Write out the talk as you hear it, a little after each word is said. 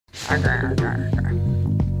Welcome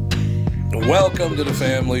to the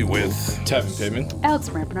family with Tevin Pittman, Alex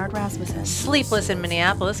Rampernard Rasmussen, Sleepless in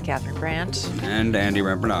Minneapolis, Catherine Brandt, and Andy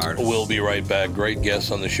Rampernard. We'll be right back. Great guests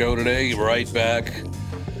on the show today. Right back.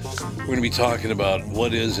 We're going to be talking about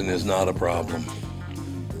what is and is not a problem.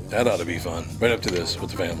 That ought to be fun. Right up to this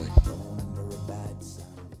with the family.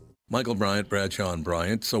 Michael Bryant, Bradshaw and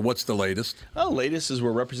Bryant. So what's the latest? Well, the latest is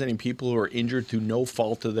we're representing people who are injured through no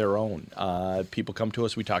fault of their own. People come to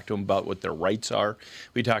us. We talk to them about what their rights are.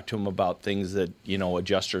 We talk to them about things that,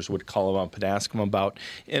 adjusters would call them up and ask them about.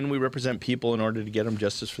 And we represent people in order to get them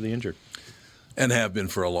justice for the injured. And have been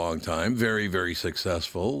for a long time. Very, very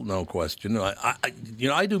successful, no question.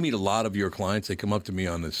 I do meet a lot of your clients. They come up to me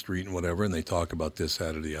on the street and whatever, and they talk about this,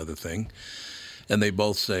 that, or the other thing. And they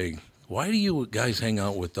both say, why do you guys hang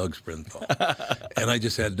out with Doug Sprinthal? And I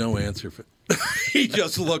just had no answer for it. He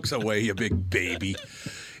just looks away, you big baby.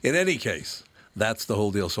 In any case, that's the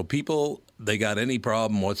whole deal. So people, they got any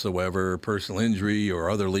problem whatsoever, personal injury or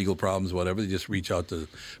other legal problems, whatever, they just reach out to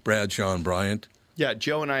Bradshaw and Bryant. Yeah,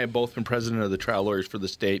 Joe and I have both been president of the trial lawyers for the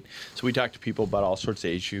state, so we talk to people about all sorts of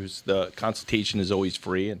issues. The consultation is always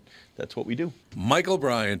free, and that's what we do. Michael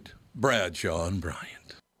Bryant, Bradshaw and Bryant.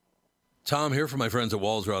 Tom here from my friends at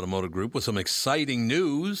Walzer Automotive Group with some exciting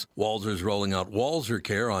news. Walzer's rolling out Walzer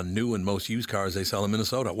Care on new and most used cars they sell in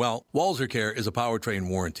Minnesota. Well, Walzer Care is a powertrain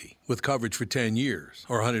warranty with coverage for 10 years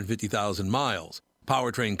or 150,000 miles.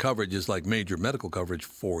 Powertrain coverage is like major medical coverage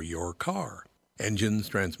for your car. Engines,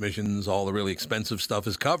 transmissions, all the really expensive stuff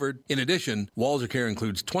is covered. In addition, Walzer Care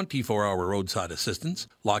includes 24-hour roadside assistance.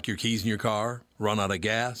 Lock your keys in your car, run out of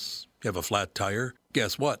gas, you have a flat tire.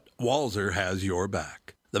 Guess what? Walzer has your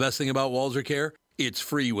back. The best thing about Walzer Care, it's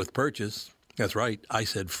free with purchase. That's right, I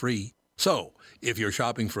said free. So, if you're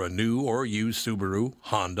shopping for a new or used Subaru,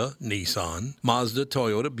 Honda, Nissan, Mazda,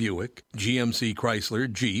 Toyota, Buick, GMC, Chrysler,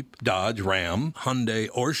 Jeep, Dodge, Ram, Hyundai,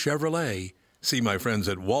 or Chevrolet, see my friends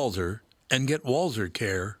at Walzer and get Walzer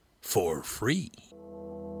Care for free.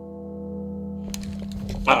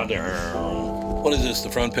 What is this, the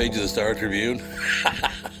front page of the Star Tribune?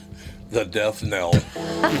 The death knell.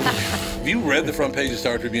 Have you read the front page of the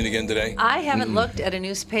Star Tribune again today? I haven't looked at a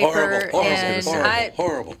newspaper.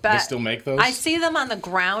 Horrible. They still make those? I see them on the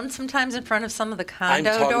ground sometimes in front of some of the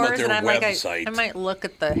condo I'm talking doors, about their and I'm website. I might look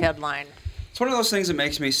at the headline. It's one of those things that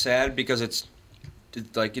makes me sad because it's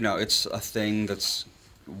like, it's a thing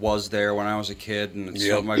was there when I was a kid, and it's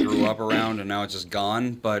something I grew up around, and now it's just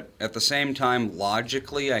gone. But at the same time,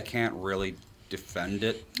 logically, I can't really defend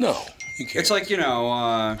it. No, you can't. It's like,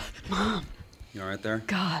 Mom. You all right there?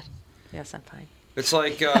 God. Yes, I'm fine. It's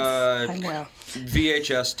like I'm well.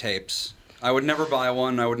 VHS tapes. I would never buy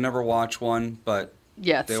one. I would never watch one, but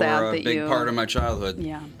Yeah, it's they sad were a that big you... part of my childhood.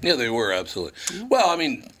 Yeah. Yeah, they were, absolutely. Well, I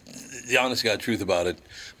mean, the honest to God truth about it,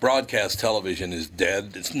 broadcast television is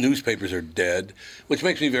dead. Newspapers are dead, which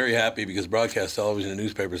makes me very happy because broadcast television and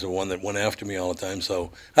newspapers are one that went after me all the time.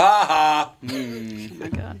 So, ha-ha. Oh, my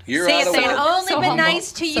God. You're See, out if of they'd work. only So been humble.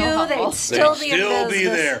 nice to So you, humble. they'd still They'd be in still business. be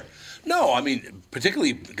there. No, I mean,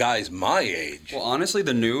 particularly guys my age. Well, honestly,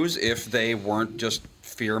 the news, if they weren't just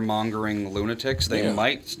fear-mongering lunatics, they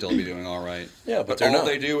might still be doing all right. Yeah, but they're all not.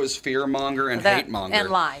 they do is fear-monger and That- hate-monger. and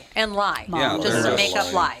lie. Yeah, just they're to just make up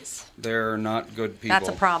lying. lies. They're not good people. That's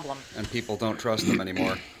a problem. And people don't trust them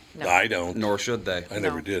anymore. No. I don't. Nor should they. I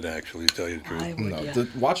never did, actually, to tell you the truth. I would, No, yeah.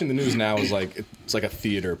 watching the news now is like it's like a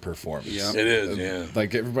theater performance. Yeah. It is, yeah.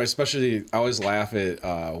 Like everybody, especially I always laugh at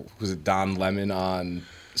was it Don Lemon on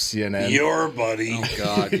CNN? Your buddy. Oh,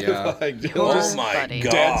 God, yeah. Like, he'll Oh, just my buddy.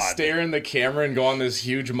 God. dead stare in the camera and go on this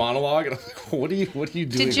huge monologue. And I'm like, what are you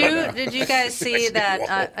doing? Did right now? Did you guys see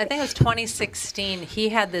that? I think it was 2016. He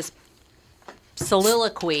had this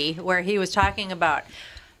soliloquy where he was talking about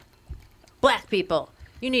black people.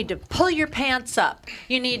 You need to pull your pants up.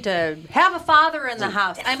 You need to have a father in the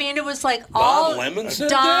house. I mean, it was like all Lemon said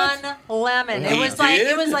Don that? Lemon. He It was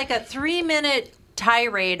like did? a 3-minute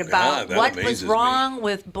tirade about that what was amazes me. wrong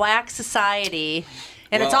with black society.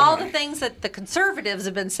 And it's Well, all the things that the conservatives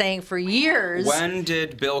have been saying for years. When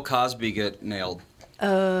did Bill Cosby get nailed?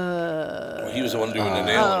 Well, he was the one doing the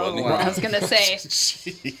nailing, wasn't he? I was going to say,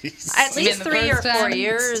 At least the 3 or first 4 time.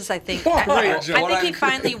 years, I think. Right, I Joe. think he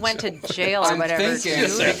finally went to jail or I'm whatever. thinking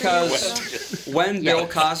too. because when Bill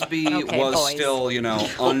Cosby Okay, was boys. still,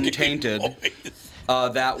 untainted,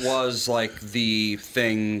 that was like the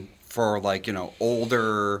thing for like,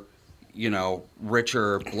 older,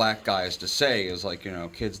 richer black guys to say is like,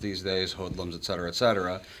 kids these days, hoodlums, et cetera, et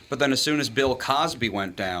cetera. But then as soon as Bill Cosby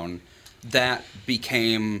went down, that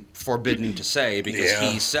became forbidden to say because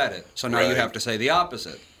he said it. So now you Right. have to say the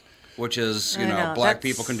opposite. which is, I know, black that's-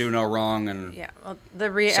 people can do no wrong, and Yeah, well,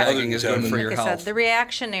 sagging is good for your like I said, health. the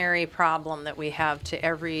reactionary problem that we have to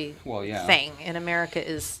every Well, yeah. thing in America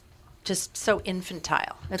is just so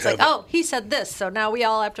infantile. It's Kevin. like, oh, he said this, so now we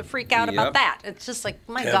all have to freak out about Yep. that. It's just like,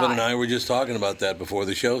 my Kevin God. and I were just talking about that before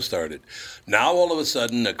the show started. Now, all of a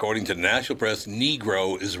sudden, according to the national press,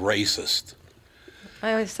 Negro is racist.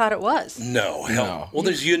 I always thought it was. No, hell. No. Well,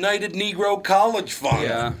 there's United Negro College Fund.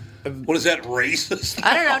 Yeah. What is that, racist?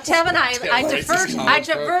 I don't know, Tevin.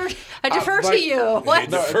 I defer to you. What?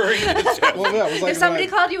 Deferring to Kevin. Well, yeah, it was like, If somebody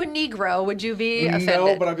like, called you a Negro, would you be offended?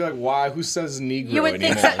 no, but I'd be like, why? Who says Negro You would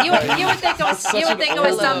think anymore? so. You would think it was. You would think it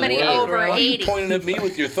was somebody word, over right? Why are you 80. pointing at me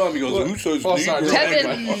with your thumb? He goes, who says Oh, sorry. Negro?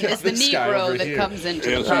 Kevin is the This guy over Negro that here. comes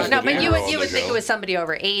into Yeah, the sorry. project. No, but Negro you on would the think go. it was somebody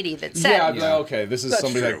over 80 that said. Yeah, I'd be like, okay, this is That's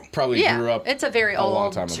somebody true. that probably Yeah, grew up. it's a very long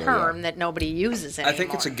old time ago, term yeah. that nobody uses anymore. I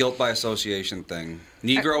think it's a guilt by association thing.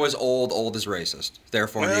 Negro is old is racist.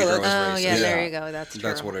 Therefore, Well, Negro is that's- Oh racist. yeah, Yeah. there you go. That's true.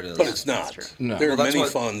 That's what it is. But it's not. true. No. There are Well, that's many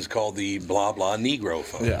what- funds called the blah blah Negro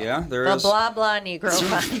Fund. Yeah. Yeah, there The is. blah blah Negro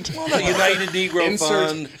Fund. The United Negro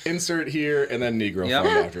Fund. Insert here and then Negro Yep.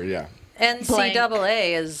 fund after, yeah.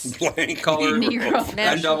 NCAA is Blank Colored Negro.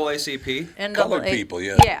 National NAACP, Colored NAA. people,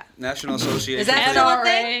 yeah. Yeah. National Association. Is that for- still a NRA.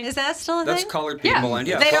 thing? Is that still a That's thing? colored people, Yeah. and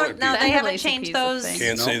yeah, They colored don't. No, people. they haven't NAACP is changed a those. thing.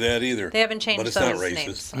 Can't say that either. They haven't changed But it's those not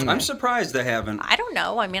racist. names. I'm surprised they haven't. I don't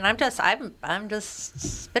know. I mean, I'm just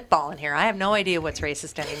spitballing here. I have no idea what's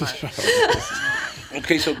racist anymore.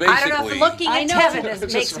 Okay, so I don't know basically, if looking I at know- Kevin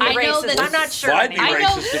makes me I know racist. that- I'm not sure. well, I'd be anymore. I know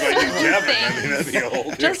racist if I knew two Kevin. I things. mean, that'd be a whole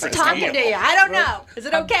Just different talking to you. I don't know. Is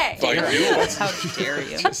it okay? Fuck you. How dare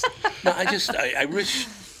you? No, I wish,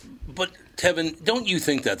 but Tevin, don't you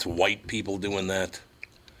think that's white people doing that?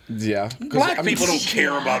 Yeah. 'Cause, Black I mean, people don't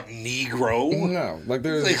care about Negro. No, like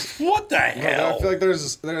there's. Like, what the No, hell? I feel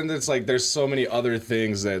like there's so many other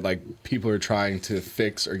things that like people are trying to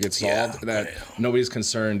fix or get solved Yeah, that I know. nobody's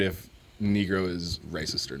concerned if Negro is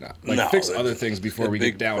racist or not. Like No, fix that's other things before a we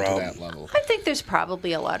big get down problem. to that level. I think there's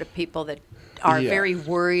probably a lot of people that are Yeah. very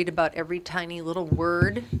worried about every tiny little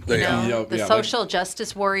word. They You know, are. Yep, the yeah, social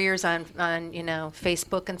justice warriors on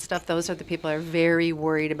Facebook and stuff. Those are the people that are very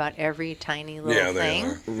worried about every tiny little Yeah, they thing.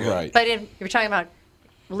 are. Right. But if you're talking about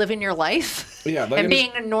living your life Yeah, like and in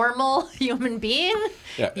being a normal human being,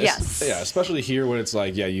 yes. Yeah, especially here when it's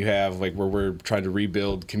like, yeah, you have like where we're trying to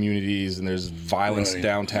rebuild communities and there's violence Right.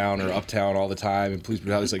 downtown or uptown all the time and police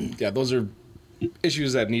brutality. It's like, yeah, those are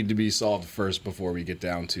issues that need to be solved first before we get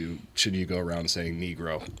down to should you go around saying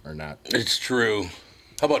Negro or not. It's true.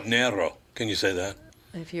 How about Nero? Can you say that?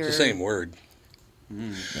 If you're It's the same word.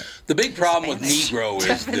 The big problem with Negro is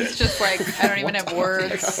It's this. just like I don't even have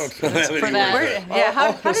words for that. Where, yeah,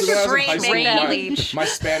 how So does when I your was in high brain school, make that my- leap? My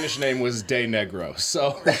Spanish name was De Negro,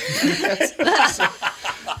 so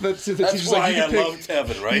the teacher's That's why like, you I can pick, love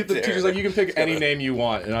Tevin right the there. teacher's like, you can pick any name you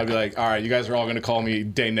want, and I'd be like, all right, you guys are all going to call me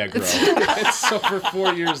De Negro. And so for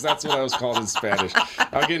 4 years, that's what I was called in Spanish. I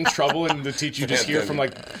would get in trouble, and the teacher just hear from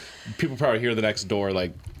like people probably hear the next door,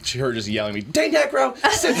 like her just yelling at me, De Negro,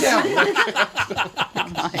 sit down.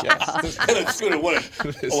 And it's good. What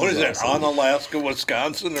is that? On Alaska,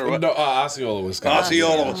 Wisconsin, or what? No, Osceola, Wisconsin.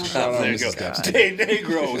 Osceola, Shout Wisconsin. out There you Mrs. go. Dempsey. Day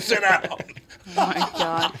Negro, sit down. Oh my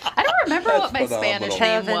god! I don't remember what my phenomenal. Spanish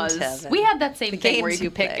name Tevin, was. Tevin. We had that same The thing where games you you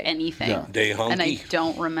could pick play. anything, Yeah. Day and I hunky.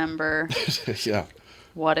 don't remember Yeah.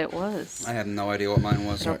 what it was. I had no idea what mine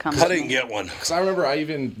was. It'll come I to didn't me. get one. Because I remember I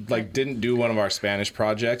even like didn't do one of our Spanish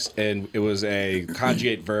projects, and it was a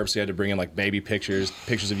conjugate verb, so you had to bring in like baby pictures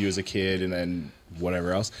of you as a kid, and then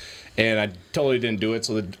whatever else. And I totally didn't do it.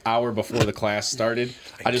 So the hour before the class started,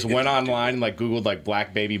 I just went online and like Googled like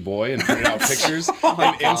black baby boy and printed out pictures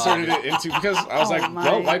and inserted it into because I was like, my.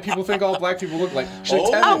 well, white people think all black people look like. She's like,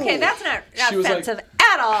 Oh. "Tevin." Okay, that's not She was like, offensive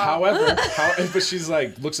at all. However, but she's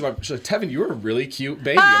like looks at my. She's like, Tevin, you're a really cute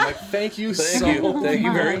baby. I'm like, thank you so Thank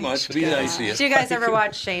you very much. much. Be nice to you. Did you guys ever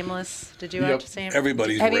watch Shameless? Did you Yep. watch Shameless?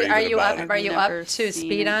 Everybody's Have you, raving are you about up? it. Are you Never up to seen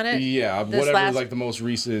speed it. on it? Yeah, This whatever last- like the most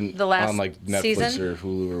recent the last on like Netflix season? or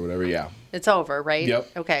Hulu or whatever. Yeah. It's over, right?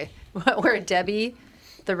 Yep. Okay. Where Debbie,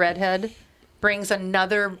 the redhead, brings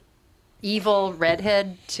another evil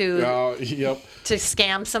redhead to Yep.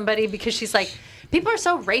 scam somebody because she's like, people are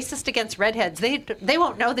so racist against redheads. They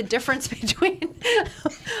won't know the difference between That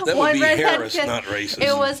would one be redhead Harris, kid. not racist.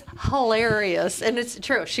 It was hilarious, and it's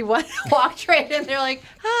true. She walked right in there like,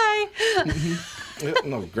 "Hi." Yeah,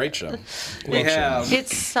 no, great show. We Love have Shameless.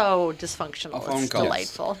 It's so dysfunctional. phone It's call.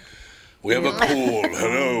 delightful. We have a call.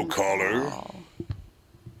 Hello, caller.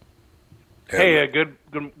 Hey,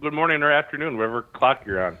 good morning or afternoon, whatever clock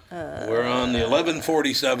you're on. We're on the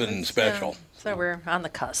 11:47 special. So we're on the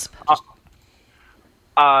cusp.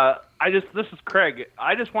 this is Craig.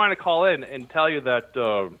 I just wanted to call in and tell you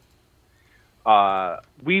that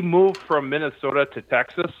we moved from Minnesota to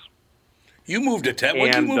Texas. You moved to Texas?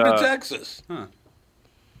 When did you move to Texas?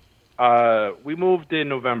 We moved in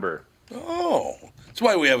November. Oh, that's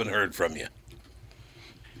why we haven't heard from you.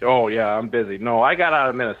 Oh, yeah, I'm busy. No, I got out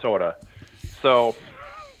of Minnesota. So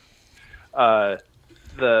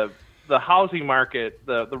the housing market,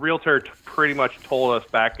 the realtor pretty much told us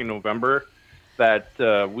back in November that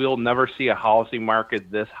we'll never see a housing market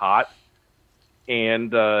this hot,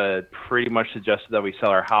 and pretty much suggested that we sell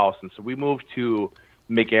our house. And so we moved to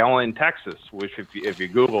McAllen, Texas, which if you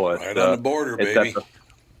Google it, right on the border, baby.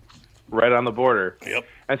 Right on the border. Yep.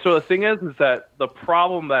 And so the thing is that the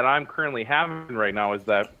problem that I'm currently having right now is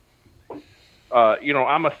that,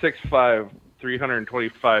 I'm a 6'5",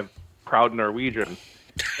 325 proud Norwegian,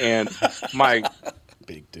 and my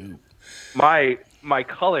big dude. My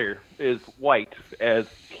color is white, as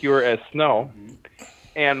pure as snow,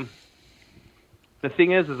 and the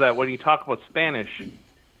thing is that when you talk about Spanish,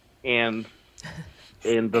 and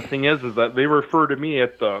the thing is that they refer to me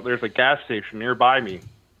there's a gas station nearby me,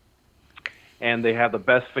 and they have the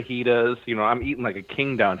best fajitas. I'm eating like a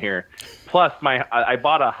king down here. Plus, I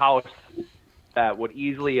bought a house that would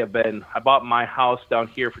easily have been. I bought my house down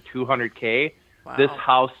here for $200K. Wow. This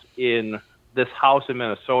house in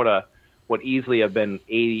Minnesota would easily have been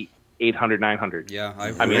 $800, $900. Yeah,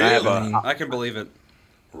 I can believe it.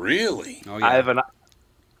 Really? Oh, yeah.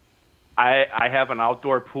 I have an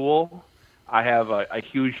outdoor pool. I have a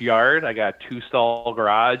huge yard. I got 2-stall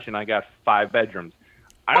garage, and I got 5 bedrooms.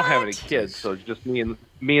 I don't have any kids, so it's just me and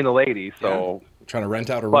the lady. So trying to rent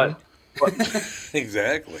out a room. But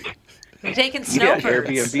Exactly. You're taking yeah, snowbirds.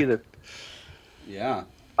 Airbnb this. Yeah.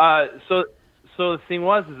 So the thing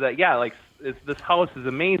was that this house is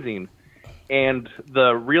amazing, and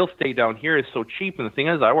the real estate down here is so cheap. And the thing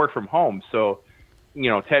is, I work from home, so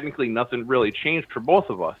technically nothing really changed for both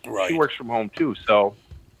of us. Right. She works from home too, so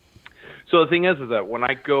the thing is that when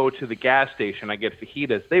I go to the gas station, I get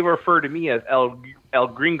fajitas. They refer to me as El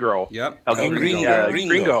Gringo. Yep. El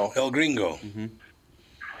Gringo. El Gringo. Mm-hmm.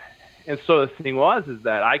 And so the thing is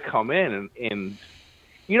that I come in and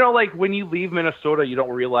like when you leave Minnesota, you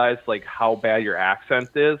don't realize like how bad your accent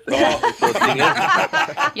is. Oh. So the thing is,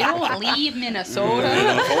 You don't leave Minnesota.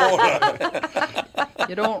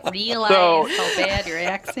 You don't realize how bad your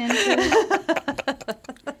accent is.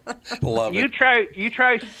 Love you it. try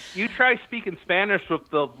speaking Spanish with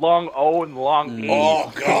the long O and the long E.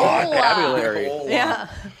 Oh, God. Vocabulary. Yeah.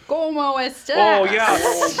 Como estás? Oh yeah.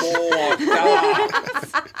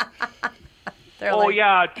 They're Oh like,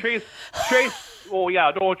 yeah. Trace. Oh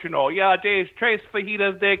yeah. Don't you know? Yeah. Trace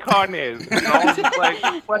fajitas de carnes. It's like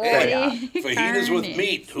what the hell? Fajitas with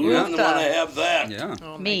meat. Who doesn't want to have that? Yeah.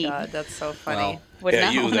 oh my Me. God, that's so funny. Well, Would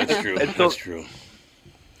Yeah, know. you. That's true. And so- That's true.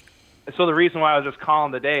 So the reason why I was just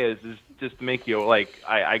calling today is just to make you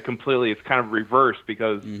I completely, it's kind of reversed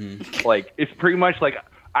because it's pretty much like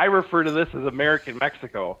I refer to this as American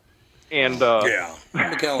Mexico, and Yeah.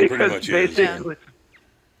 McAllen pretty much is.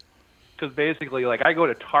 Because basically like I go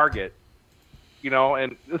to Target,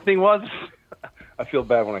 and the thing was, I feel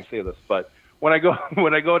bad when I say this, but when I go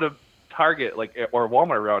to Target or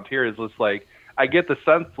Walmart around here, is just like I get the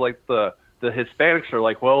sense like the Hispanics are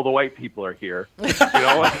like, well, the white people are here.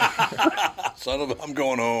 Son of a, I'm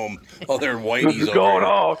going home. Oh, they're whiteies over Going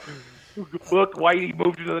here. on. Look, Whitey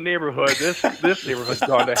moved into the neighborhood. This neighborhood's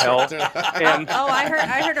gone to hell. And Oh, I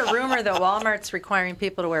heard a rumor that Walmart's requiring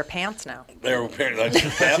people to wear pants now. They're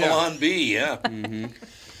that's Babylon B, yeah.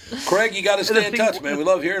 Craig, you got to stay in touch, man. We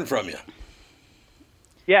love hearing from you.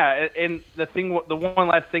 yeah, and the one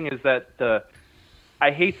last thing is that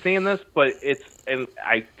I hate saying this, but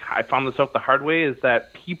I found this out the hard way, is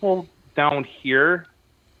that people down here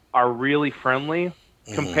are really friendly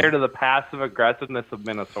compared to the passive aggressiveness of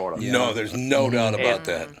Minnesota. Yeah. No, there's no doubt about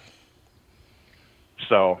that.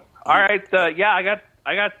 So, all right, I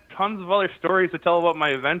got tons of other stories to tell about my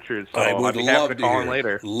adventures. So I would I'd be happy love to to call hear in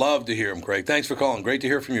later. Love to hear them, Craig. Thanks for calling. Great to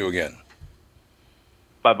hear from you again.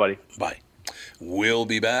 Bye, buddy. Bye. We'll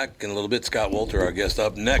be back in a little bit. Scott Wolter, our guest,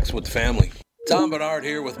 up next with the family. Tom Bernard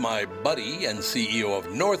here with my buddy and CEO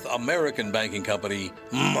of North American Banking Company,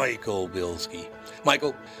 Michael Bilski.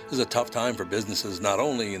 Michael, this is a tough time for businesses, not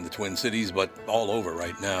only in the Twin Cities, but all over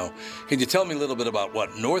right now. Can you tell me a little bit about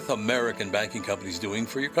what North American Banking Company is doing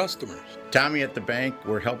for your customers? Tommy, at the bank,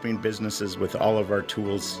 we're helping businesses with all of our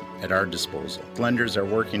tools at our disposal. Lenders are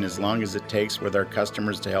working as long as it takes with our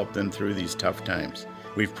customers to help them through these tough times.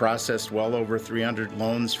 We've processed well over 300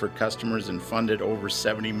 loans for customers and funded over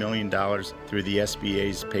 $70 million through the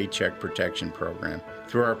SBA's Paycheck Protection Program.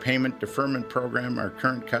 Through our payment deferment program, our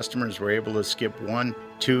current customers were able to skip 1,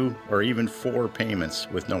 2, or even 4 payments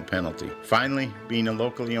with no penalty. Finally, being a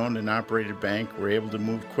locally owned and operated bank, we're able to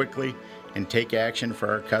move quickly and take action for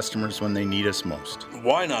our customers when they need us most.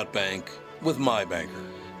 Why not bank with my banker?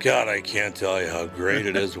 God, I can't tell you how great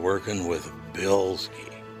it is working with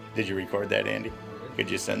Bilski. Did you record that, Andy? Could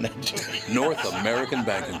you send that to me? North American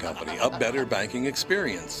Banking Company, a better banking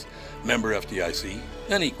experience. Member FDIC,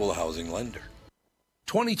 an equal housing lender.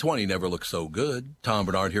 2020 never looked so good. Tom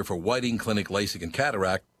Bernard here for Whiting Clinic LASIK and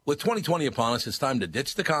Cataract. With 2020 upon us, it's time to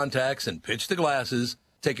ditch the contacts and pitch the glasses.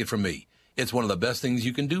 Take it from me. It's one of the best things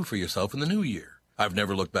you can do for yourself in the new year. I've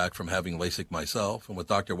never looked back from having LASIK myself, and with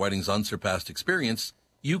Dr. Whiting's unsurpassed experience,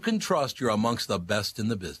 you can trust you're amongst the best in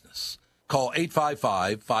the business. Call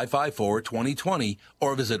 855-554-2020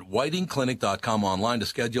 or visit whitingclinic.com online to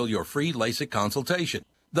schedule your free LASIK consultation.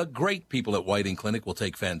 The great people at Whiting Clinic will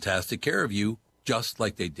take fantastic care of you, just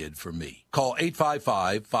like they did for me. Call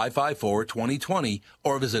 855-554-2020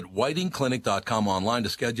 or visit whitingclinic.com online to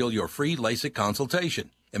schedule your free LASIK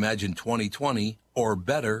consultation. Imagine 2020 or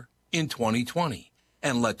better in 2020.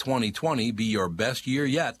 And let 2020 be your best year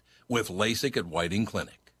yet with LASIK at Whiting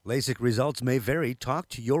Clinic. LASIK results may vary. Talk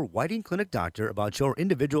to your Whiting Clinic doctor about your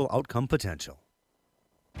individual outcome potential.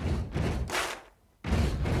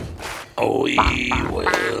 We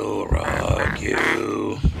will rock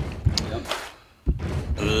you.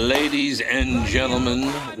 Ladies and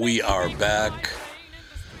gentlemen, we are back.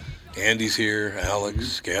 Andy's here,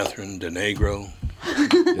 Alex, Catherine, DeNegro.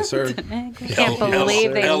 Yes, sir. I can't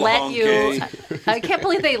believe they let you. I can't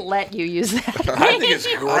believe they let you use that. I think it's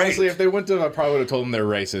great. Honestly, if they went to them, I probably would have told them they're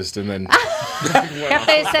racist, and then If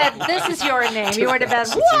they said, "This is your name," you would have been,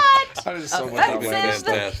 "What?" that is so much Offensive.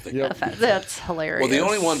 Fantastic. Yep. That's hilarious.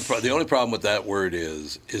 Well, the only problem with that word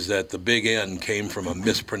is that the big N came from a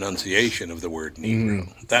mispronunciation of the word Negro.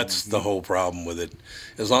 That's the whole problem with it.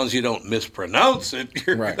 As long as you don't mispronounce it,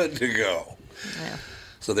 you're Right. good to go. Yeah.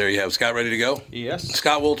 So there you have Scott ready to go? Yes.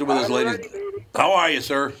 Scott Wolter with his ladies. How are you,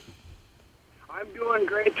 sir? I'm doing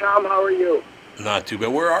great, Tom. How are you? Not too bad.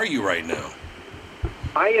 Where are you right now?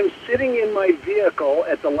 I am sitting in my vehicle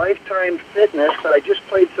at the Lifetime Fitness. I just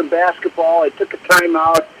played some basketball. I took a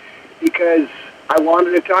timeout because I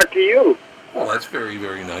wanted to talk to you. Well, that's very,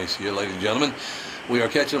 very nice of you, ladies and gentlemen. We are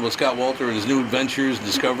catching up with Scott Wolter and his new adventures and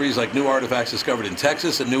discoveries, like new artifacts discovered in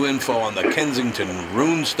Texas and new info on the Kensington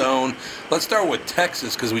Runestone. Let's start with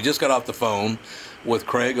Texas, because we just got off the phone with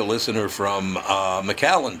Craig, a listener from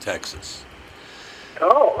McAllen, Texas.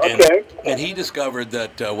 Oh, okay. And he discovered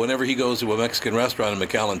that whenever he goes to a Mexican restaurant in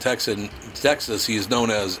McAllen, Texas, he is known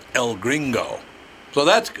as El Gringo. So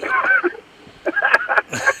that's good.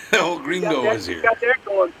 El Gringo is here. He's got that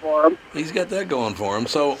going for him. He's got that going for him.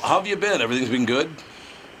 So how have you been? Everything's been good?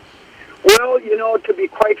 Well, to be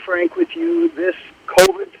quite frank with you, this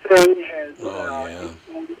COVID thing has been a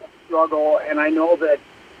struggle, and I know that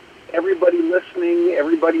everybody listening,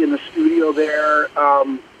 everybody in the studio there,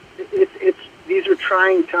 these are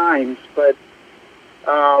trying times, but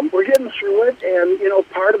we're getting through it, and,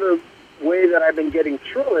 part of the way that I've been getting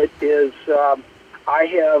through it is I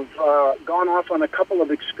have gone off on a couple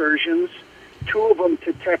of excursions, 2 of them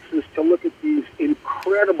to Texas to look at these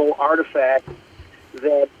incredible artifacts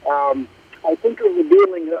that I think are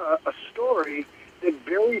revealing a story that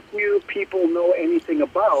very few people know anything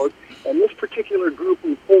about. And this particular group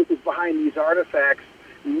we think is behind these artifacts,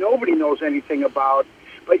 nobody knows anything about.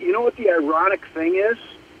 But you know what the ironic thing is?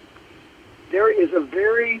 There is a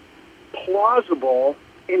very plausible,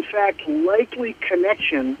 in fact, likely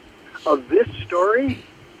connection of this story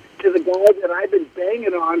to the guy that I've been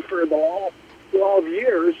banging on for the last 12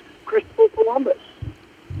 years, Christopher Columbus.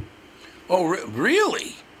 Oh,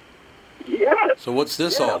 really? Yes. So what's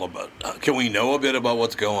this all about? Can we know a bit about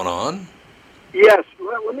what's going on? Yes.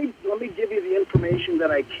 Let me give you the information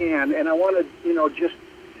that I can, and I want to, just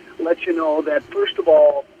let you know that, first of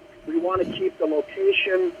all, we want to keep the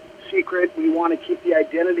location secret. We want to keep the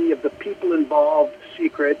identity of the people involved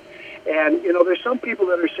secret. And, there's some people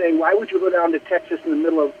that are saying, why would you go down to Texas in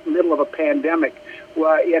the middle of a pandemic?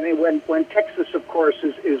 Well, and when Texas, of course,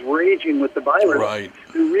 is raging with the virus. Right.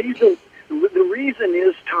 The reason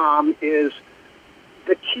is, Tom, is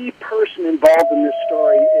the key person involved in this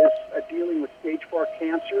story is dealing with stage 4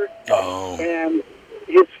 cancer. Oh. And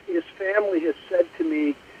his family has said to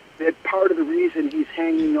me that part of the reason he's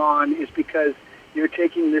hanging on is because you're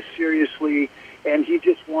taking this seriously, and he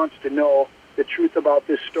just wants to know the truth about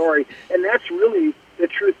this story. And that's really the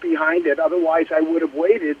truth behind it. Otherwise, I would have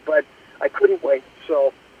waited, but I couldn't wait.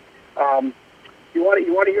 So, you want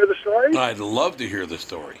to hear the story? I'd love to hear the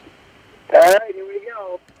story. All right, here we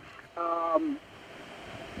go.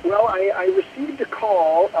 Well, I received a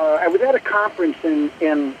call. I was at a conference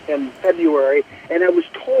in February, and I was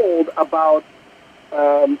told about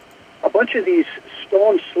a bunch of these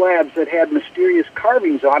stone slabs that had mysterious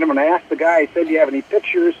carvings on them. And I asked the guy, I said, do you have any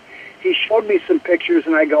pictures? He showed me some pictures,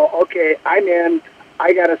 and I go, okay, I'm in.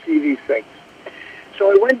 I got to see these things. So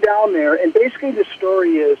I went down there, and basically the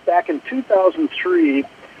story is back in 2003,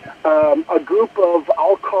 a group of,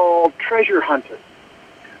 I'll call, treasure hunters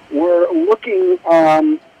were looking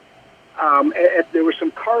there were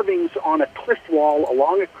some carvings on a cliff wall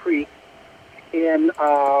along a creek in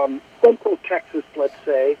central Texas, let's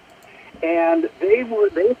say, and they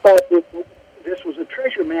thought this was a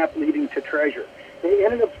treasure map leading to treasure. They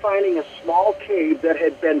ended up finding a small cave that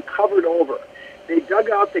had been covered over. They dug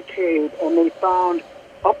out the cave, and they found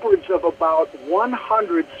upwards of about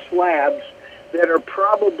 100 slabs that are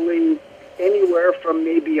probably anywhere from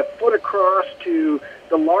maybe a foot across to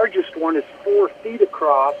the largest one is 4 feet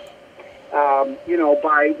across,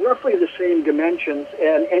 by roughly the same dimensions,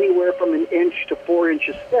 and anywhere from 1 inch to 4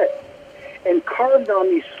 inches thick. And carved on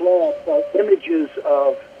these slabs are images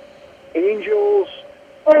of angels.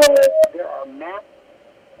 There are maps,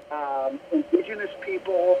 indigenous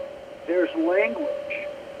people. There's language.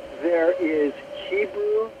 There is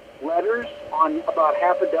Hebrew letters on about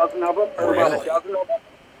half a dozen of them, or about a dozen of them.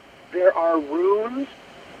 There are runes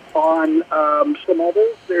on some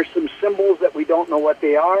others. There's some symbols that we don't know what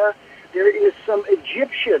they are. There is some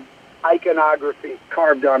Egyptian iconography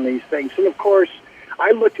carved on these things. And, of course,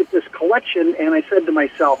 I looked at this collection, and I said to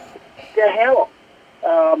myself, the hell?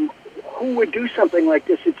 Who would do something like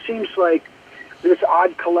this? It seems like this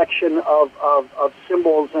odd collection of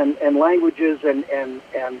symbols and languages and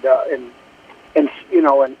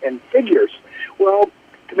figures. Well,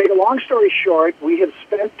 to make a long story short, we have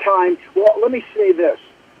spent time. Well, let me say this: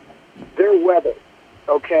 they're weathered.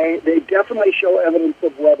 Okay, they definitely show evidence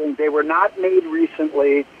of weathering. They were not made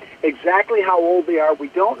recently. Exactly how old they are, we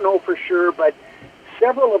don't know for sure, but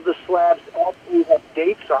several of the slabs actually have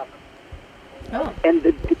dates on them. Oh. And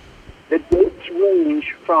the dates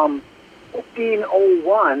range from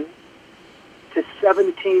 1501 to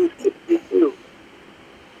 1762.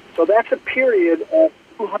 So that's a period of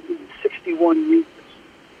 261 years.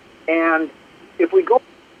 And if we go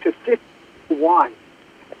to 51,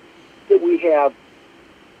 we have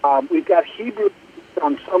we've got Hebrew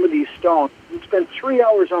on some of these stones. We spent 3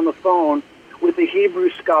 hours on the phone with a Hebrew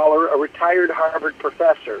scholar, a retired Harvard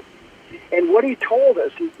professor, and what he told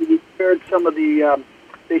us, he shared some of the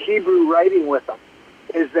Hebrew writing with him,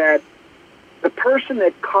 is that the person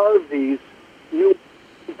that carved these knew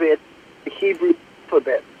the Hebrew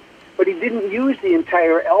alphabet, but he didn't use the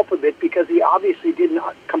entire alphabet because he obviously didn't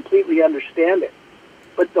completely understand it.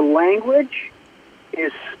 But the language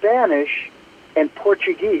is Spanish and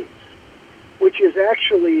Portuguese, which is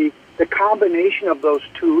actually the combination of those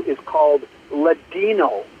two is called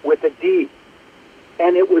Ladino with a D.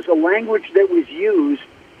 And it was a language that was used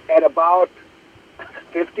at about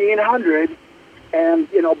 1500 and,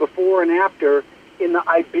 before and after in the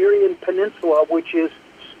Iberian Peninsula, which is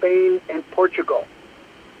Spain and Portugal.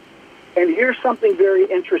 And here's something very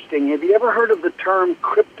interesting. Have you ever heard of the term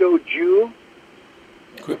crypto-Jew?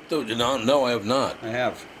 Crypto? No, I have not. I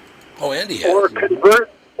have. Oh, Andy has.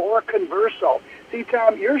 Or converso. See,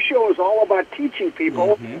 Tom, your show is all about teaching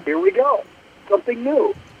people. Mm-hmm. Here we go. Something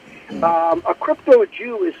new. A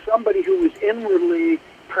crypto-Jew is somebody who is inwardly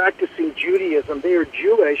practicing Judaism. They are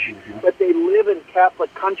Jewish, but they live in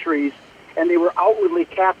Catholic countries, and they were outwardly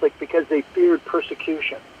Catholic because they feared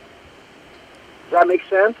persecution. Does that make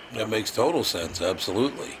sense? That makes total sense,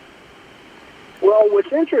 absolutely. Well,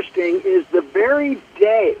 what's interesting is the very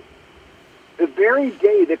day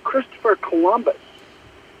that Christopher Columbus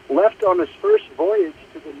left on his first voyage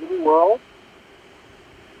to the New World,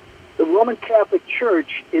 the Roman Catholic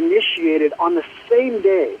Church initiated on the same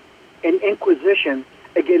day an inquisition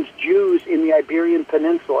against Jews in the Iberian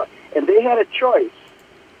Peninsula. And they had a choice: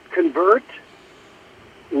 convert,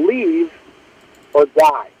 leave, or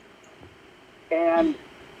die. And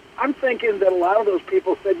I'm thinking that a lot of those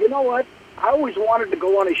people said, you know what, I always wanted to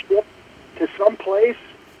go on a ship to some place.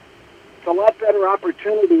 It's a lot better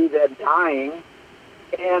opportunity than dying.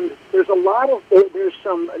 And there's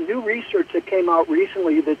some new research that came out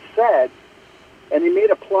recently that said, and they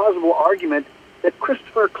made a plausible argument, that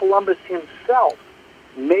Christopher Columbus himself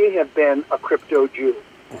may have been a crypto-Jew.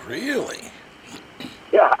 Really?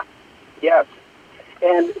 Yeah, yes.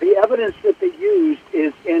 And the evidence that they used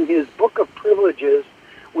is in his Book of Privileges,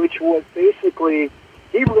 which was basically,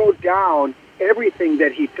 he wrote down everything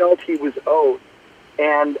that he felt he was owed.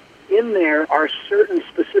 And in there are certain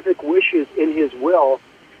specific wishes in his will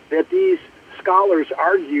that these scholars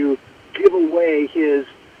argue give away his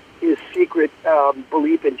secret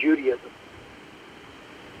belief in Judaism.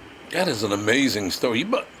 That is an amazing story.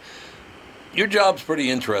 But your job's pretty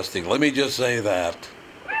interesting. Let me just say that.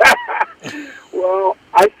 Well,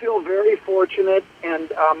 I feel very fortunate,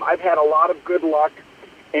 and I've had a lot of good luck.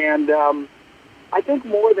 And I think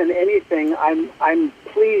more than anything, I'm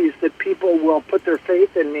pleased that people will put their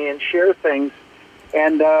faith in me and share things.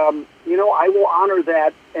 And, I will honor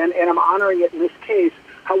that, and I'm honoring it in this case.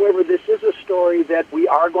 However, this is a story that we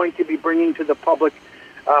are going to be bringing to the public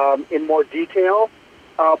in more detail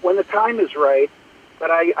when the time is right.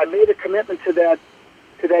 But I made a commitment to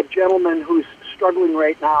that gentleman who's struggling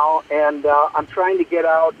right now, and I'm trying to get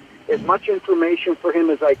out as much information for him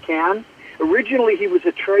as I can. Originally, he was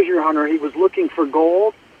a treasure hunter. He was looking for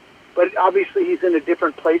gold, but obviously he's in a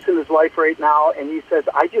different place in his life right now, and he says,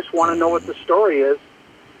 I just want to know what the story is.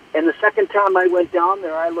 And the second time I went down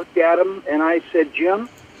there, I looked at him, and I said, Jim,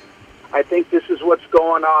 I think this is what's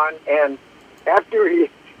going on. And after he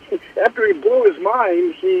blew his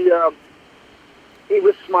mind, he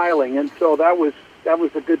was smiling, and so that was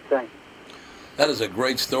a good thing. That is a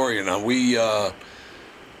great story. And are we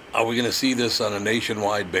going to see this on a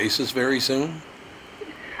nationwide basis very soon?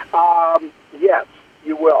 Yes,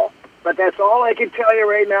 you will. But that's all I can tell you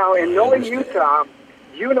right now. And knowing you, Tom,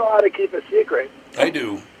 you know how to keep a secret. I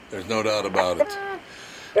do. There's no doubt about it.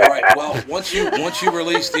 All right. Well, once you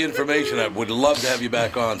release the information, I would love to have you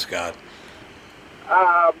back on, Scott.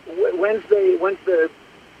 When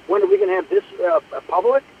are we going to have this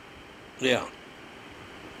public? Yeah.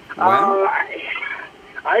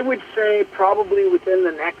 I would say probably within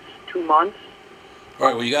the next 2 months. All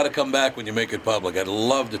right. Well, you got to come back when you make it public. I'd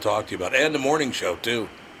love to talk to you about it. And the morning show, too.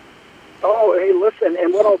 Oh, hey, listen.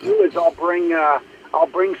 And what I'll do is I'll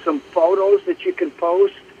bring some photos that you can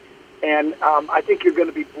post. And I think you're going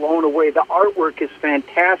to be blown away. The artwork is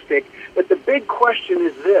fantastic. But the big question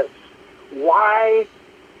is this. Why?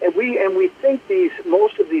 And we think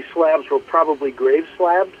most of these slabs were probably grave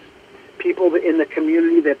slabs, people in the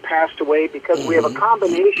community that passed away, because we have a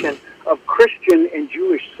combination of Christian and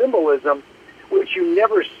Jewish symbolism, which you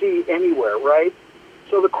never see anywhere, right?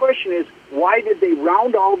 So the question is, why did they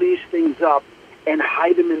round all these things up and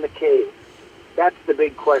hide them in the cave? That's the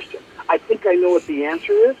big question. I think I know what the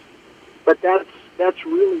answer is, but that's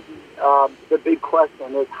really the big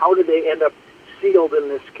question, is how did they end up sealed in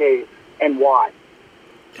this cave, and why?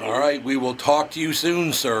 All right. We will talk to you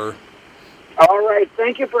soon, sir. All right.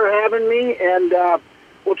 Thank you for having me, and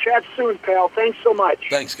we'll chat soon, pal. Thanks so much.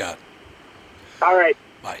 Thanks, Scott. All right.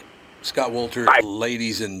 Bye. Scott Wolter,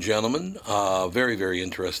 ladies and gentlemen. Very, very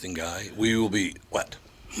interesting guy. We will be... What?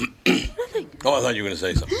 Nothing. Oh, I thought you were going to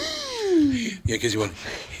say something. Yeah, because you went...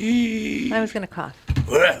 I was going to cough.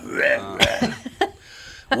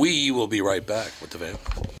 We will be right back with the van.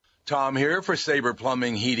 Tom here for Sabre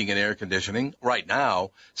Plumbing, Heating, and Air Conditioning. Right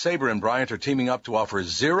now, Sabre and Bryant are teaming up to offer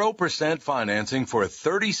 0% financing for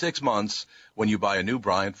 36 months when you buy a new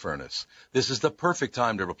Bryant furnace. This is the perfect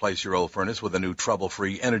time to replace your old furnace with a new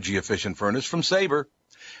trouble-free, energy-efficient furnace from Sabre.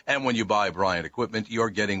 And when you buy Bryant equipment, you're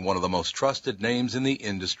getting one of the most trusted names in the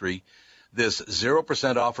industry. This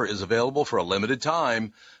 0% offer is available for a limited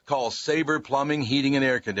time. Call Sabre Plumbing, Heating, and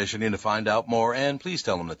Air Conditioning to find out more, and please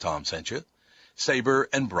tell them that Tom sent you. Sabre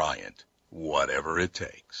and Bryant, whatever it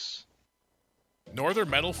takes. Northern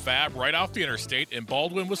Metal Fab, right off the interstate in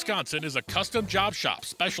Baldwin, Wisconsin, is a custom job shop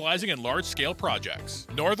specializing in large-scale projects.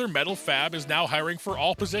 Northern Metal Fab is now hiring for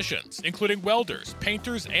all positions, including welders,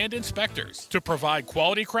 painters, and inspectors, to provide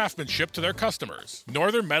quality craftsmanship to their customers.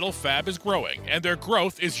 Northern Metal Fab is growing, and their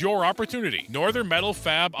growth is your opportunity. Northern Metal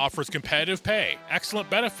Fab offers competitive pay, excellent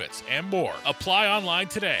benefits, and more. Apply online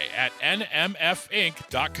today at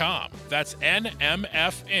nmfinc.com. That's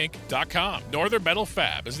nmfinc.com. Northern Metal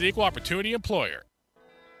Fab is an equal opportunity employer.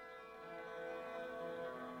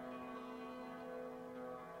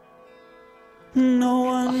 No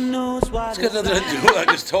one knows why. It's got nothing to do with it. I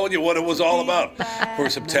just told you what it was all about. For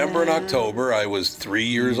September and October, I was 3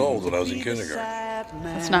 years old when I was in kindergarten.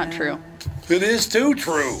 That's not true. It is too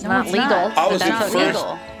true. It's not legal. I was That's in first.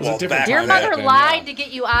 illegal. Well, back Your then. mother lied to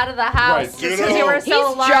get you out of the house Right. because you were so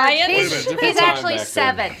He's large. giant. Wait a minute, different He's time actually back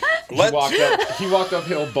 7. He walked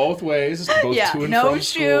uphill both ways, both Yeah, to and no from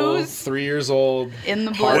school. shoes. 3 years old. In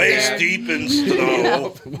the blizzard. Waist deep in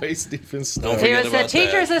snow. Waist deep in snow. Don't He forget was a about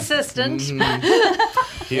teacher's that. assistant.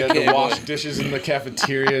 He had to wash dishes in the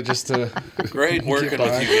cafeteria just to Great working get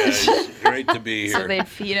by. with you guys. Great to be So here. they'd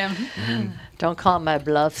feed him. Don't call my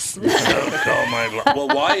bluffs. Don't call my bluff. Well,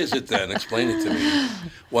 why is it then? Explain it to me.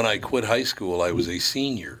 When I quit high school, I was a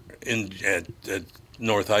senior at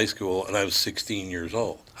North High School, and I was 16 years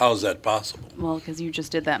old. How is that possible? Well, because you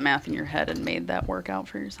just did that math in your head and made that work out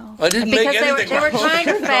for yourself. I didn't make anything. Because they were trying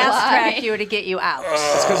to fast track you to get you out.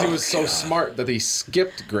 It's because he was so smart that he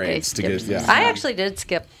skipped grades to get. Yeah. I actually did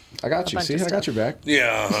skip. I got you. See, I got your back.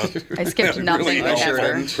 Yeah. I skipped nothing really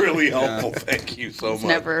ever. helpful. Really helpful. Thank you so much.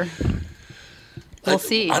 Never. We'll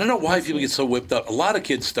see. I don't know why people get so whipped up. A lot of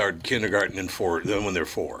kids start kindergarten when they're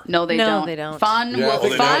 4. No, they don't. They don't. Fawn Yeah, will.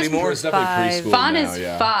 they Fawn, don't anymore? It's definitely preschool Fawn now, is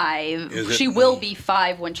yeah. 5. Is it? She will be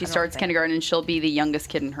 5 when she starts kindergarten, and she'll be the youngest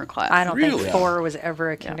kid in her class. I don't Really? think 4 was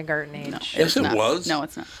ever a kindergarten age. Yes, it not. was. No,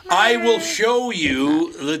 it's not. I will show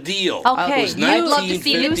you the deal. Okay, It was I'd love to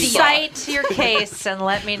see you 1955. cite your case and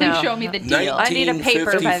let me know. Please show me the deal. I need a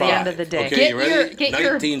paper by the end of the day. Okay, you ready? Get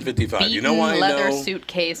your 1955. You know beaten why I leather know?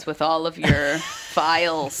 suitcase with all of your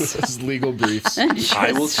files. His legal briefs.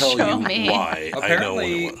 I will tell show you me. why. I know when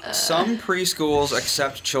Apparently, it was. some preschools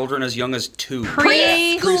accept children as young as 2.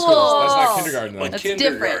 Preschool. That's not kindergarten, though. Like That's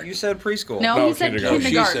kindergarten. different. You said preschool. No, he said kindergarten. She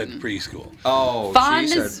kindergarten. said preschool. Oh, Fawn she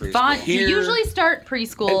said is preschool. Fawn. Here- You usually start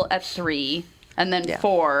preschool at 3, and then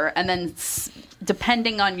 4, and then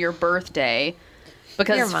depending on your birthday,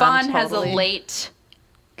 because Your mom Fawn has a totally late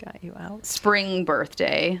got you out. spring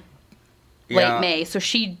birthday. Yeah. Late May, so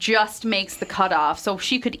she just makes the cutoff. So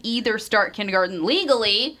she could either start kindergarten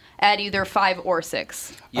legally at either 5 or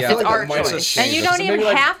 6. Yeah, It's like our that might have choice. changed. And you So don't maybe even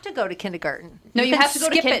like- have to go to kindergarten. No, you can have to go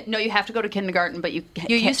to skip it. No, you have to go to kindergarten, but you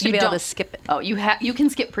You used to be able to don't. skip it. Oh, you can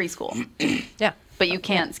skip preschool, Yeah. but you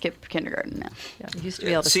can't skip kindergarten now. Yeah, you used to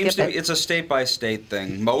be able It to seems skip to be, it. it's a state by state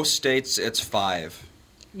thing. Most states, it's 5.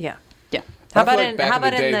 Yeah. Yeah. How I feel about like in back how in the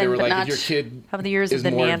about day, in they were the like, not- if your kid how about the years is of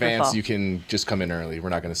the more Neanderthal? advanced, you can just come in early. We're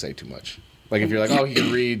not going to say too much. Like if you're like, oh, he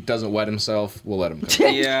can read, doesn't wet himself, we'll let him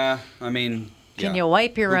come. Yeah, I mean, Can yeah. you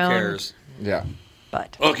wipe your Who own cares? Yeah.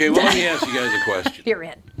 butt? Okay, well, let me ask you guys a question. You're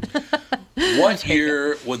in. What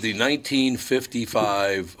year would the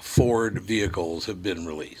 1955 Ford vehicles have been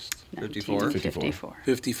released? 54? 54.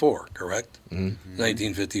 54, correct?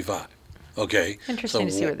 1955. Okay. Interesting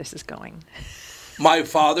to so see where this is going. My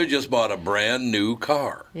father just bought a brand new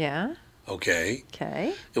car. Yeah. Okay.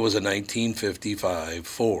 Okay. It was a 1955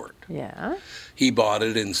 Ford. Yeah. He bought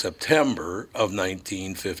it in September of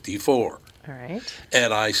 1954. All right.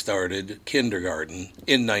 And I started kindergarten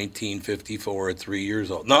in 1954 at 3 years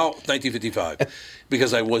old. No, 1955,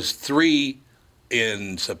 because I was 3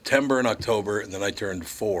 in September and October, and then I turned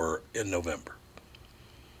 4 in November.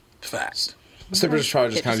 Fact. Stippers is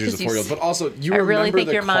probably just kind of use the 4-year-old, but also you I remember really think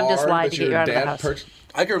the your mom just car lied that to get your you out of the dad house. purchased?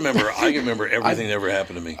 I can remember everything that ever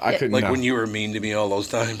happened to me. I couldn't Like know. when you were mean to me all those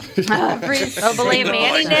times. Oh, believe me,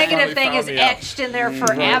 any negative thing is etched in there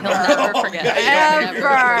forever. He'll never forget.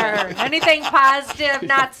 Ever. Anything positive,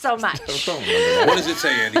 not so much. What does it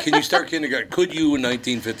say, Andy? Can you start kindergarten? Could you in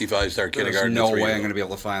 1955 start There's kindergarten? no at 3 way years I'm going to old? be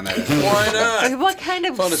able to find that. Why not? What kind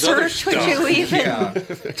of Found this other search would stuff. you even? Yeah.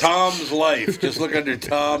 Tom's life. Just look under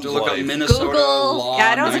Tom's To look up life. Minnesota Google. law. Yeah,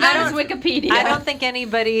 I don't- It's not as Wikipedia. I don't think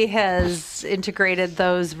anybody has integrated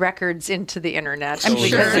those records into the internet I'm because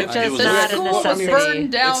sure. it's It just was not a School was necessity.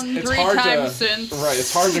 burned down It's 3 hard times to, since. Right,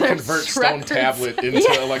 it's hard to there's convert stone records. tablet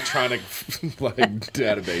into electronic like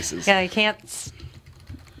databases. Yeah, you can't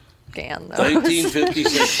scan those.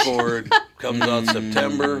 1956 Ford comes out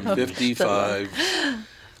September 55.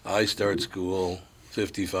 I start school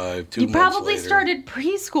 55. 2 You months probably later. started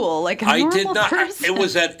preschool like a I normal did not. person. It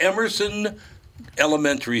was at Emerson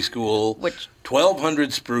Elementary School, Which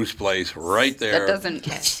 1200 Spruce Place, right there. that doesn't.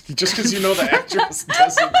 Just because you know the actress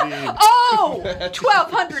doesn't mean. Oh,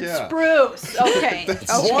 1200 Yeah. spruce. Okay.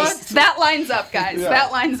 Okay. What? That lines up, guys. Yeah.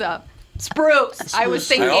 That lines up. Spruce. I was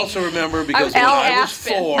thinking. I also remember because when Al I was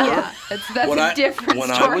Aspen. 4, Yeah, that's when a different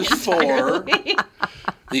when story I was 4, entirely.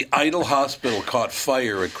 the Idle Hospital caught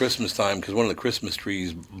fire at Christmas time because one of the Christmas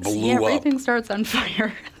trees blew Yeah, up. everything starts on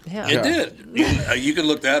fire. Yeah. It did. You can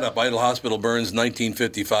look that up. Idle Hospital burns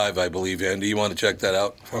 1955, I believe, Andy. You want to check that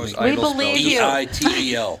out for me? We believe you.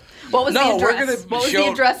 EITEL. What was No, the we're address? gonna What was show-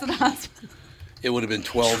 the address of the hospital? It would have been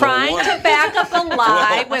 1201. Trying to back up a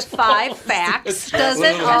lie with 5 facts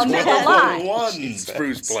doesn't alter the lie. 1201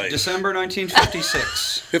 Spruce Place. December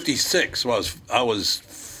 1956. 56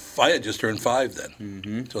 I had just turned 5 then.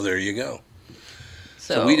 Mm-hmm. So there you go.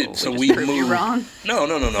 So we did. So we just proved moved. you wrong. No.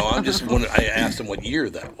 I'm just wondering. I asked him what year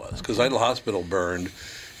that was because Idle Hospital burned,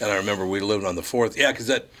 and I remember we lived on the 4th. Yeah,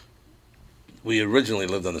 because we originally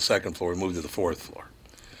lived on the 2nd floor. We moved to the 4th floor.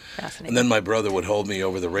 Fascinating. And then my brother would hold me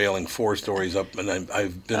over the railing 4 stories up, and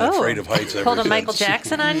I've been afraid of heights ever Pulled a since. Michael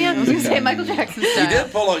Jackson on you? I was going to say Michael Jackson style. He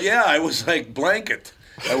did pull a, yeah, I was like Blanket.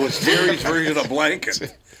 I was Terry's version of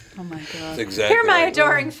Blanket. Oh, my God. That's exactly Here, my right.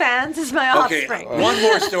 adoring fans, is my Okay, offspring. one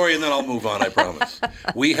more story and then I'll move on, I promise.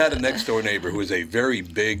 We had a next-door neighbor who was a very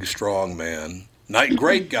big, strong man.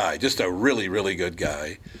 Great guy, just a really, really good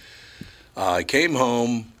guy. I came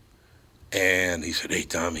home, and he said, hey,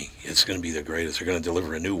 Tommy, it's going to be the greatest. They're going to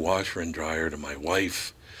deliver a new washer and dryer to my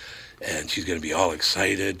wife, and she's going to be all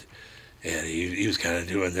excited. And he was kind of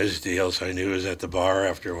doing this deal, so I knew he was at the bar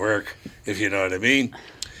after work, if you know what I mean.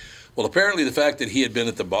 Well, apparently the fact that he had been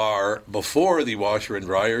at the bar before the washer and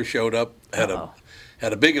dryer showed up had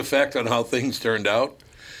a big effect on how things turned out.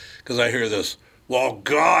 Because I hear this, well,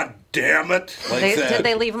 God damn it, like that. Did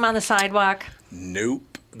they leave him on the sidewalk? Nope.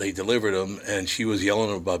 They delivered him, and she was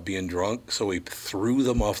yelling about being drunk, so we threw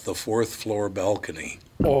them off the 4th floor balcony.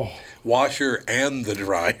 Oh. Washer and the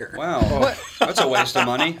dryer. Wow. That's a waste of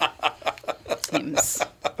money. Seems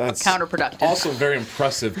That's counterproductive. also very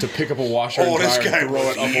impressive to pick up a washer and this dryer guy and throw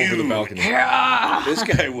was it up over the balcony. This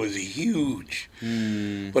guy was huge.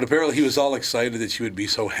 But apparently he was all excited that she would be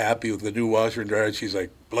so happy with the new washer and dryer. She's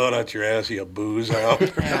like, blow it out your ass, you booze out.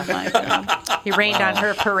 Oh, my God. He rained on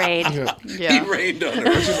her parade. He rained on her.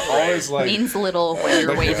 Which is always like Means little when you're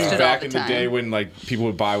like wasted all back the in time. the day when like people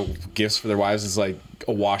would buy gifts for their wives is like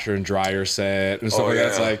a washer and dryer set and stuff like that.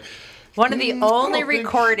 It's like One of the only think-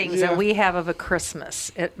 recordings yeah. that we have of a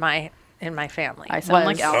Christmas in my family. I sound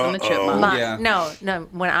like Alvin the Chipmunk. Yeah. No,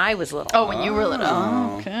 when I was little. Oh, when you were little.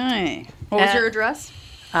 Oh, okay. What was your address?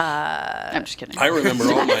 I'm just kidding. I remember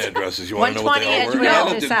all my addresses. You want to know what 120 they all were? Edgewood I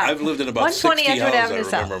Avenue lived in- South. I've lived in about 120 60 Edgewood houses. Avenue I remember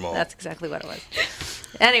South. them all. That's exactly what it was.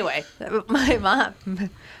 Anyway, my mom.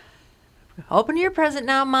 Open your present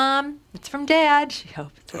now, Mom. It's from Dad. She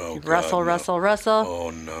opens it. Oh, Russell, God, no. Russell. Oh,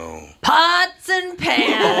 no. Pots and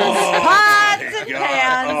pans. Pots and God.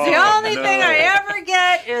 pans. The Oh, only no. thing I ever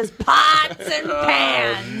get is pots and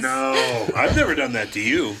pans. No. I've never done that to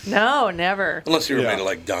you. No, never. Unless you were Yeah. made of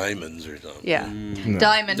like diamonds or something. Yeah.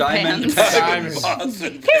 Diamond pans. Diamonds. Pots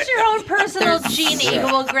and Here's your own personal genie who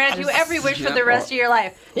will grant you every wish for the rest of your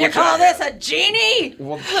life. You call this a genie?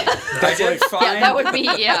 well, I did find, Yeah, that would be,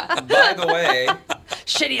 yeah. by the way,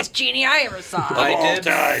 Shittiest genie I ever saw. I did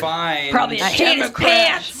time. find Probably a shit his Democrat.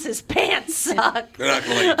 pants. His pants suck. They're not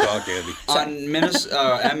going to let you talk, Andy. on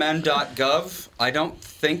mn.gov, I don't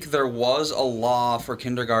think there was a law for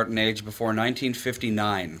kindergarten age before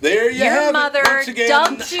 1959. There you Your have mother it. Once again,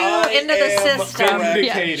 dumped you I into the am system. correct.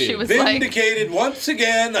 Yeah, she was like, Vindicated once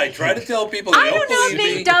again. I try to tell people they I don't don't know if believe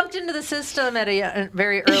being me. dumped into the system at a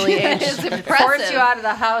very early age It's force impressive. you out of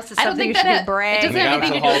the house is I don't something you think should that be it bragging. doesn't have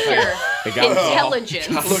anything to do with They got your us all. intelligence.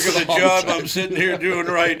 Look at the job I'm sitting here doing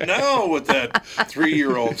right now with that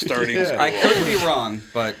 3-year-old starting school. I could be wrong,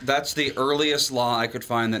 but that's the earliest law I could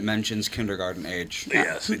find that mentions kindergarten age.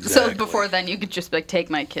 Yes, exactly. So before then, you could just like take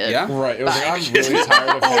my kid. Yeah? right. It was like I'm really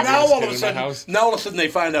tired of Oh, having now this all kid of a in my sudden, house. now all of a sudden they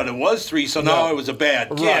find out it was 3, so now I was a bad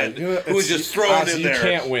kid Right. who was just thrown So in you there.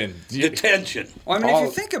 can't win. Detention. Well, I mean, All- if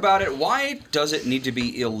you think about it, why does it need to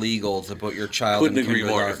be illegal to put your child Couldn't in agree more.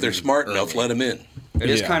 kindergarten If they're smart enough, early? let them in. It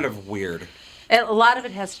is Yeah. kind of weird. A lot of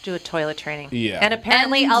it has to do with toilet training. Yeah. And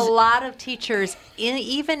apparently And- a lot of teachers,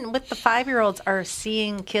 even with the 5-year-olds, are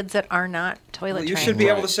seeing kids that are not toilet Well, you trained. should be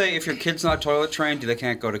able Right. to say if your kid's not toilet trained, they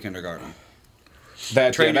can't go to kindergarten.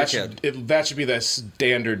 That, Train that your should, that should be the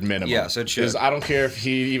standard minimum. Yes, it should. 'Cause I don't care if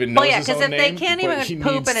he even knows Well, yeah, his because own if they name, can't but even he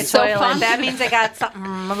poop needs in a to- So toilet, Fawn- that means they got something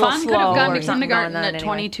a little Fawn slow could have gone or to something kindergarten going on at anyway.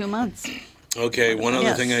 22 months. Okay, one other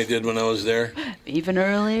Yes. thing I did when I was there. Even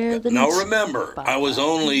earlier than Now remember, I was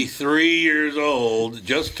only 3 years old,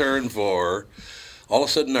 just turned 4. All of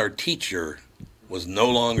a sudden, our teacher was no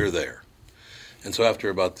longer there. And so after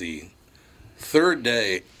about the 3rd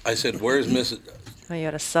day, I said, where's Mrs. Oh, you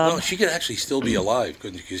had a sub? No, she could actually still be alive,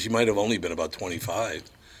 couldn't she? Because she might have only been about 25.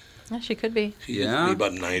 Yeah, she could be. She'd Yeah. be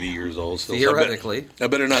about 90 years old still. Theoretically. I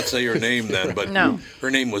better not say her name then, but No. her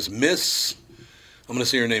name was Miss, I'm going to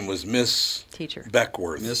say her name was Miss Teacher.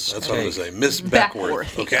 Beckworth. Miss That's what I'm going to Cake. say. Miss Beckworth,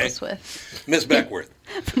 Beckworth, he okay? goes with. Miss Beckworth.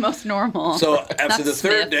 The most normal. So after Not the 3rd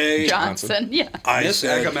Smith, day, Johnson, yeah. I Miss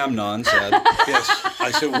said, Agamemnon said, yes,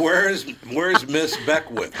 I said, where's Miss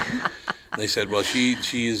Beckwith? They said, well, she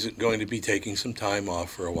is going to be taking some time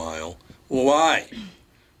off for a while. Well, why?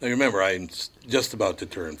 Now, remember, I'm just about to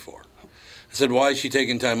turn 4. I said, why is she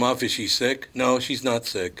taking time off? Is she sick? No, she's not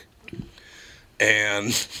sick.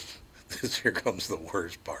 And here comes the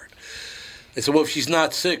worst part. I said, well, if she's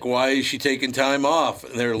not sick, why is she taking time off?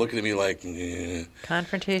 And they're looking at me like, eh.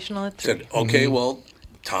 Confrontational at I 3. said, okay, well,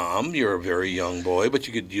 Tom, you're a very young boy, but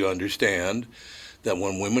you understand that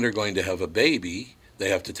when women are going to have a baby, they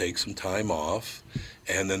have to take some time off,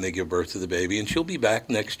 and then they give birth to the baby, and she'll be back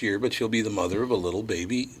next year, but she'll be the mother of a little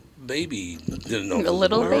baby. Didn't know if it was a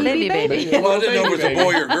little boy or- baby. Well, I didn't know if it was a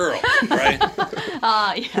boy or girl, right?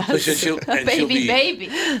 Yes. So she'll baby.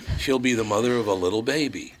 She'll be the mother of a little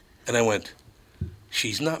baby. And I went,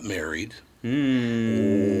 she's not married.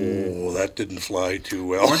 Oh, that didn't fly too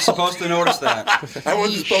well. Weren't supposed to notice that. I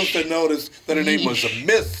wasn't supposed to notice that her name was a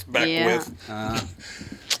myth back with.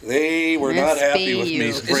 They were not happy with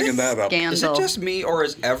me bringing that up. Is it just me, or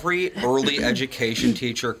is every early education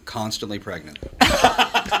teacher constantly pregnant?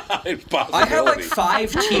 I had like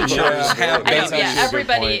 5 teachers have babies.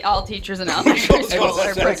 Everybody, all teachers in elementary schools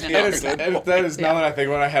are pregnant. That is now that I think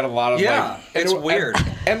about it, I had a lot of it's weird.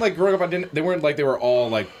 And like growing up, they weren't like they were all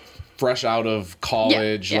like fresh out of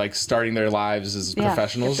college, like starting their lives as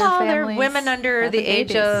professionals. Well, they're women under the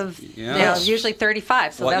age of usually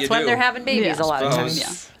 35, so that's when they're having babies a lot of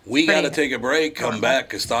times. We got to take a break, come back,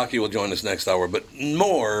 because Stocky will join us next hour. But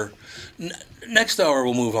more, next hour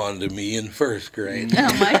we'll move on to me in first grade.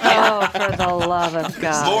 Oh, my God. Oh, for the love of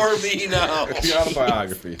God. More me now. The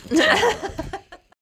autobiography.